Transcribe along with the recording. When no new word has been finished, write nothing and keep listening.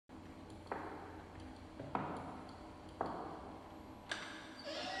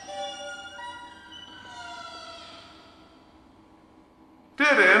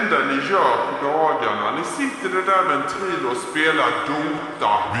det enda ni gör på dagarna. Ni sitter där med en trill och spelar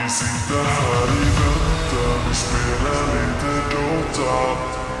DOTA. Vi sitter här i väntan och spelar lite DOTA.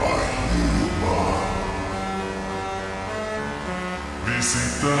 Vi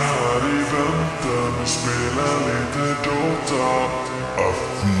sitter här i väntan och spelar lite DOTA.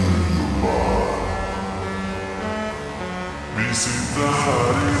 Vi sitter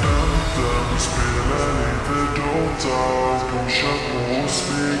här i väntan och spelar lite DOTA. De kör på och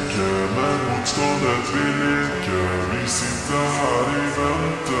smeker, men motståndet vi leker. Vi sitter här i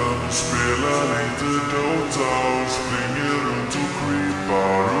väntan och spelar lite DOTA. Och springer runt och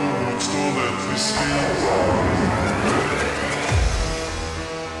creepar och motståndet vi slipar.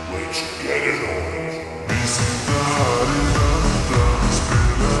 Let's get it on. Vi sitter här i väntan och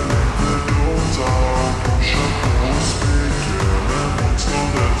spelar lite DOTA. De kör på och smeker, men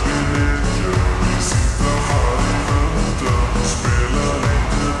motståndet vi leker. Vi sitter här i väntan och spelar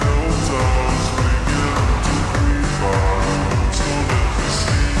lite DOTA. Och springer runt och creepar och motståndet vi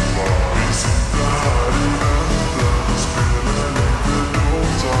slipar. Vi sitter här i väntan och spelar lite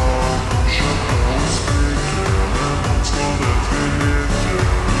DOTA. De kör på och smeker, men motståndet vi leker.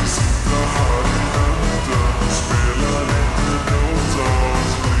 Vi sitter här i väntan och spelar lite DOTA.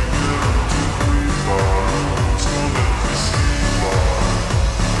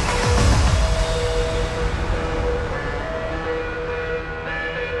 Och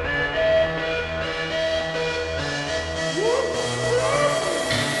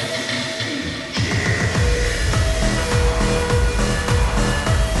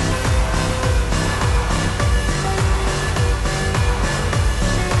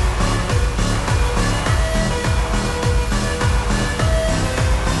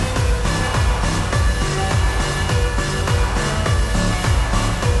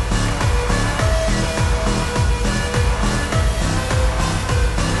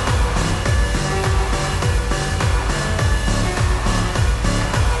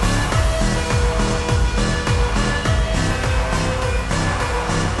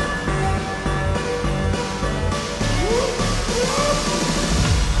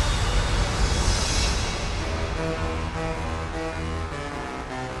springer runt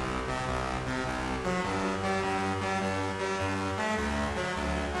och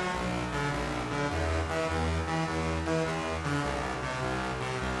creepar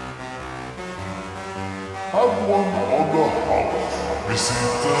och motståndet vi slipar. Vi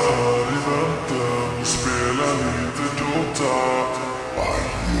sitter här i väntan och spelar lite DOTA.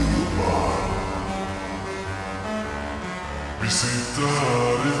 Vi sitter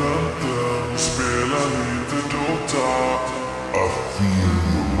här i väntan och spelar lite DOTA.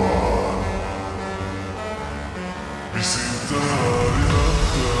 Vi sitter här i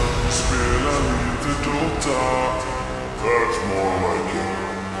väntan och spelar lite DOTA. That's more like it.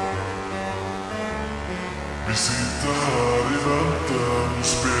 Vi sitter här i väntan och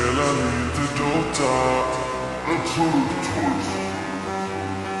spelar lite DOTA.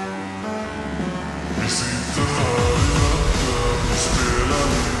 Vi sitter här i väntan och spelar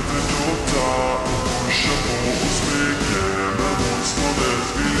lite DOTA. Och kör på och smeker, men motståndet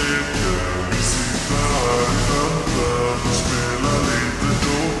vi leker. Vi sitter här i väntan och spelar lite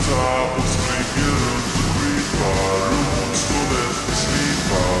DOTA. Och springer runt och creepar och motståndet vi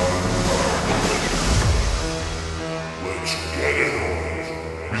slipar.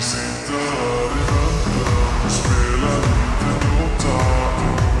 Vi sitter här i väntan och spelar lite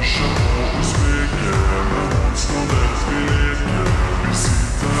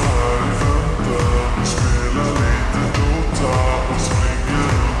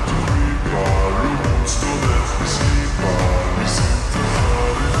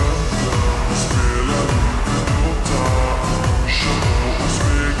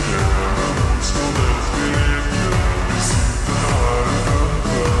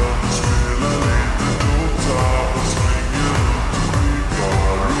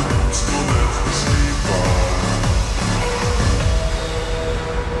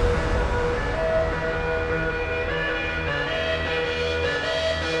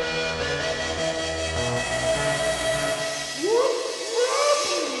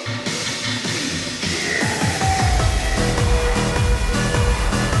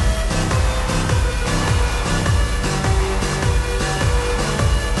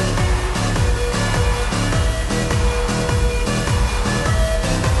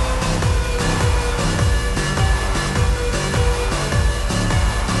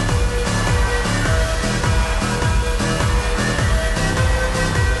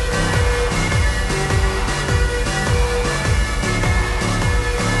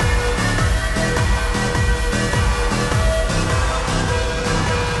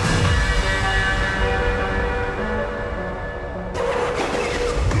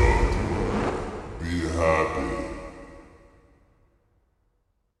happy.